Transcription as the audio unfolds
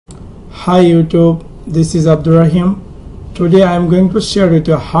Hi YouTube, this is Abdurrahim. Today I am going to share with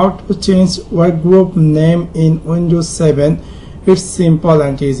you how to change workgroup name in Windows 7. It's simple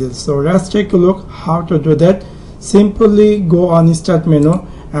and easy. So let's take a look how to do that. Simply go on Start menu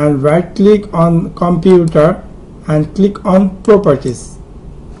and right click on Computer and click on Properties.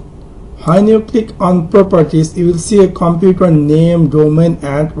 When you click on Properties, you will see a computer name, domain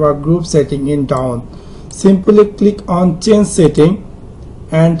and workgroup setting in down. Simply click on Change Setting,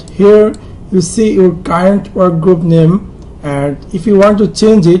 and here you see your current workgroup name, and if you want to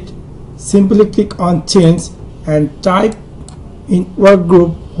change it, simply click on Change and type in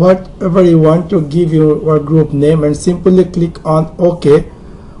workgroup whatever you want to give your workgroup name and simply click on OK.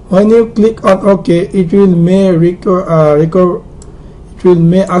 When you click on OK, it will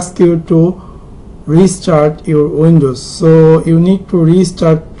may ask you to restart your Windows, so you need to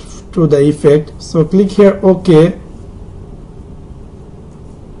restart to the effect. So click here OK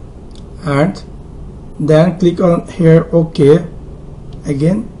and then click on here OK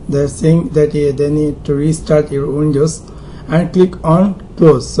again. They're saying that they need to restart your Windows, and click on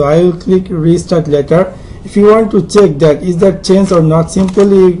close. So I will click restart later. If you want to check that is that changed or not,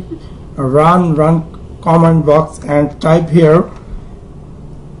 simply run command box and type here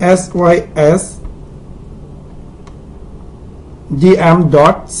sysdm.cpl,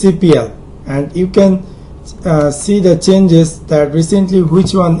 and you can see the changes that recently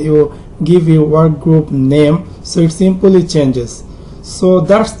which one you give your workgroup name, so it simply changes. So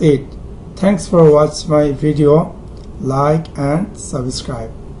that's it. Thanks for watching my video. Like and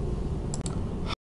subscribe.